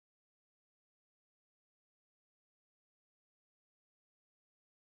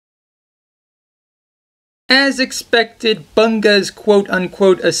As expected, Bunga's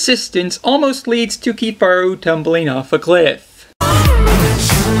quote-unquote assistance almost leads to Kifaru tumbling off a cliff.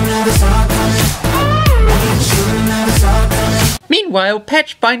 Meanwhile,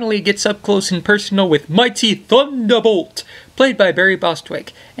 Patch finally gets up close and personal with Mighty Thunderbolt, played by Barry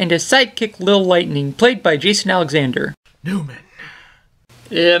Bostwick, and his sidekick Lil Lightning, played by Jason Alexander. Newman.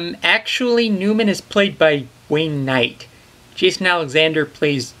 Actually, Newman is played by Wayne Knight. Jason Alexander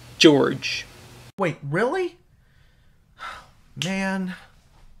plays George. Wait, really? Man.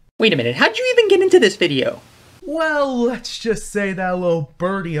 Wait a minute, how'd you even get into this video? Well, let's just say that little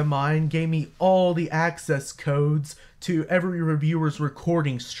birdie of mine gave me all the access codes to every reviewer's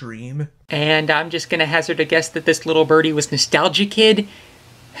recording stream. And I'm just gonna hazard a guess that this little birdie was Nostalgia Kid?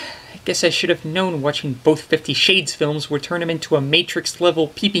 I guess I should have known watching both 50 Shades films would turn him into a Matrix-level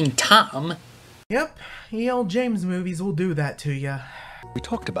peeping Tom. Yep, E.L. James movies will do that to ya. We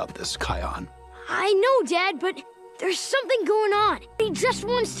talked about this, Kion. I know, Dad, but there's something going on. He just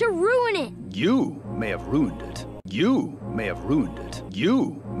wants to ruin it. You may have ruined it. You may have ruined it.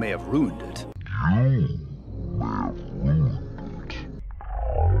 You may have ruined it.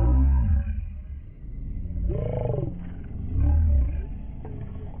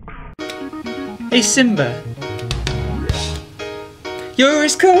 Hey Simba. You're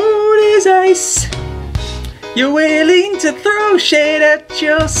as cold as ice. You're willing to throw shade at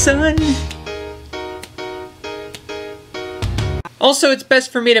your son. Also, it's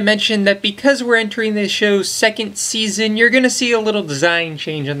best for me to mention that because we're entering the show's second season, you're gonna see a little design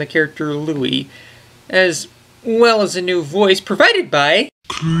change on the character Louie, as well as a new voice provided by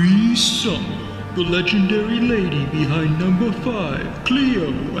Cree Summer, the legendary lady behind number 5, Cleo,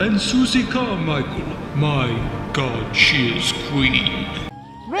 and Susie Carmichael. My God, she is queen.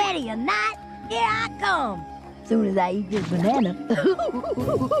 Ready or not, here I come. Soon as I eat this banana.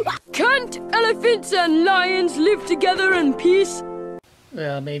 Can't elephants and lions live together in peace?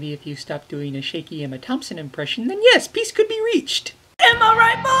 Well, maybe if you stop doing a shaky Emma Thompson impression, then yes, peace could be reached. Am I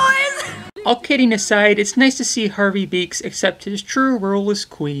right, boys? All kidding aside, it's nice to see Harvey Beaks accept his true role as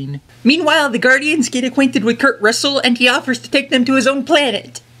Queen. Meanwhile, the Guardians get acquainted with Kurt Russell and he offers to take them to his own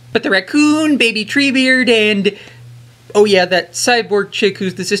planet. But the raccoon, Baby Treebeard, and... oh yeah, that cyborg chick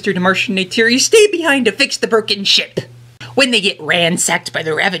who's the sister to Martian Neytiri stay behind to fix the broken ship. When they get ransacked by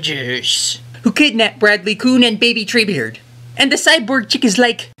the Ravagers, who kidnap Bradley Coon and Baby Treebeard. And the cyborg chick is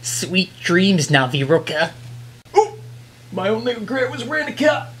like, sweet dreams, Navi Roka. Oh, my only regret was wearing a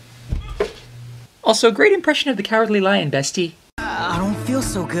cap. Also, great impression of the Cowardly Lion, bestie. I don't feel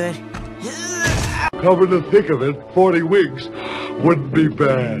so good. Cover the thick of it, 40 wigs wouldn't be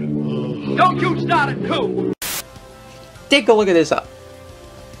bad. Don't you start it, too! Take a look at this up.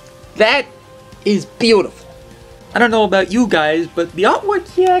 That is beautiful. I don't know about you guys, but the artwork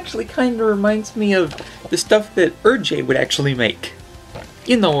here actually kind of reminds me of the stuff that Urjay would actually make.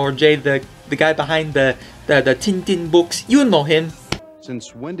 You know Urjay, the guy behind the Tintin books. You know him.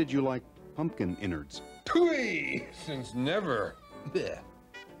 Since when did you like pumpkin innards? Pooey! Since never. Blech.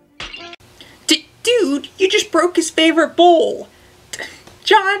 Dude, you just broke his favorite bowl.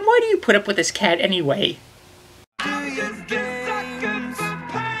 John, why do you put up with this cat anyway?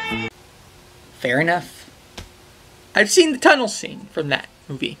 Fair enough. I've seen the tunnel scene from that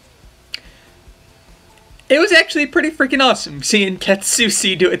movie. It was actually pretty freaking awesome seeing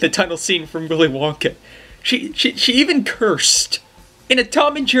Katsushi do the tunnel scene from Willy Wonka. She even cursed. In a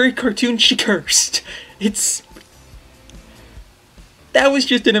Tom and Jerry cartoon, she cursed. That was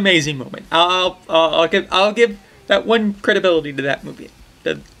just an amazing moment. I'll give that one credibility to that movie.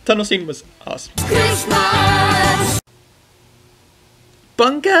 The tunnel scene was awesome. Christmas!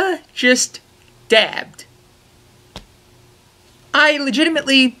 Bunga just dabbed. I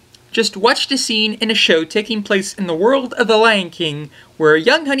legitimately just watched a scene in a show taking place in the world of The Lion King where a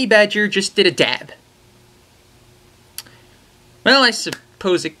young honey badger just did a dab. Well, I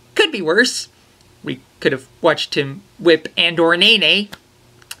suppose it could be worse. We could have watched him whip and/or Nene.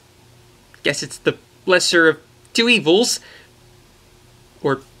 Guess it's the lesser of two evils.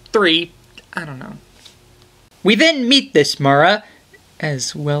 Or three. I don't know. We then meet this Mara,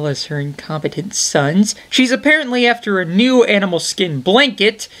 as well as her incompetent sons. She's apparently after a new animal skin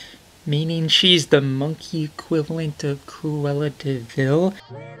blanket, meaning she's the monkey equivalent of Cruella de Vil.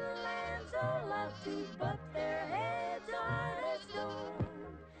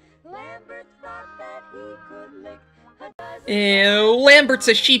 Lambert's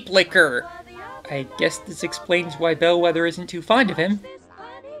a sheep licker. I guess this explains why Bellwether isn't too fond of him.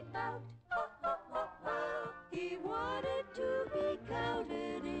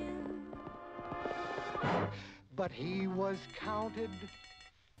 But he was counted.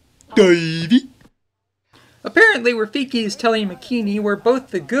 Davy. Apparently, Rafiki is telling Makini where both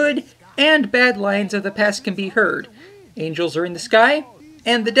the good and bad lions of the past can be heard. Angels are in the sky,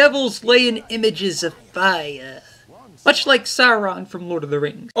 and the devils lay in images of fire. Much like Sauron from Lord of the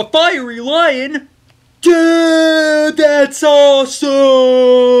Rings. A fiery lion? Dude, that's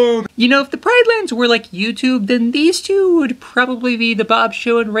awesome! You know, if the Pride Lands were like YouTube, then these two would probably be the Bob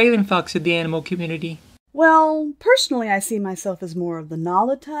Show and Raven Fox of the animal community. Well, personally I see myself as more of the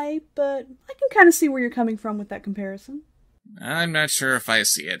Nala type, but I can kind of see where you're coming from with that comparison. I'm not sure if I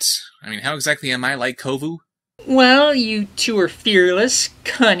see it. I mean, how exactly am I like Kovu? Well, you two are fearless,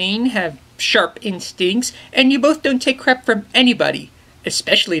 cunning, have sharp instincts, and you both don't take crap from anybody,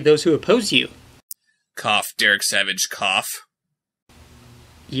 especially those who oppose you. Cough, Derek Savage, cough.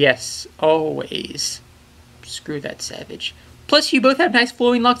 Yes, always. Screw that Savage. Plus, you both have nice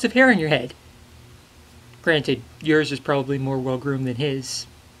flowing locks of hair on your head. Granted, yours is probably more well-groomed than his.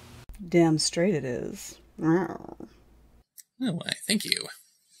 Damn straight it is. Oh, why, thank you.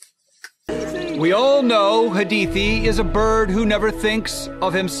 We all know Hadithi is a bird who never thinks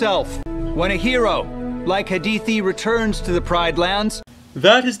of himself. When a hero like Hadithi returns to the Pride Lands,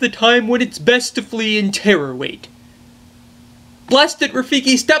 that is the time when it's best to flee in terror wait. Blast it,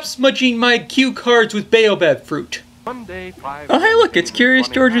 Rafiki, stop smudging my cue cards with baobab fruit. Oh, hey, look, it's Curious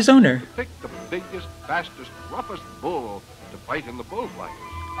George's owner. Pick the biggest, fastest, roughest bull to fight in the bullfight.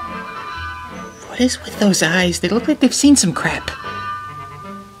 What is with those eyes? They look like they've seen some crap.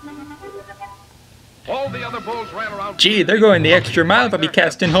 All the other bulls ran around. Gee, they're going the extra mile to be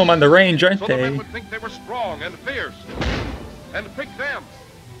casting home on the range, aren't so the men they? would think they were strong and fierce, and pick them.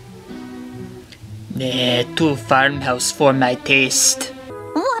 Nah, too farmhouse for my taste.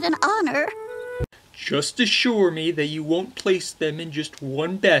 What an honor. Just assure me that you won't place them in just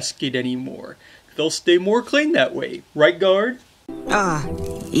one basket anymore. They'll stay more clean that way, right, guard?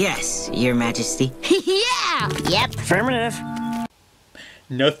 Yes, Your Majesty. Yeah! Yep. Affirmative.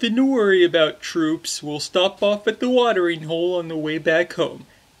 Nothing to worry about, troops. We'll stop off at the watering hole on the way back home.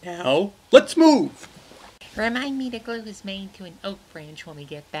 Now, let's move! Remind me to glue his mane to an oak branch when we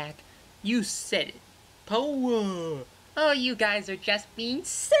get back. You said it. Poa! Oh, you guys are just being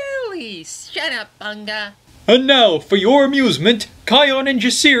silly! Shut up, Bunga! And now, for your amusement, Kion and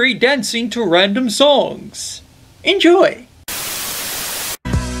Jasiri dancing to random songs. Enjoy!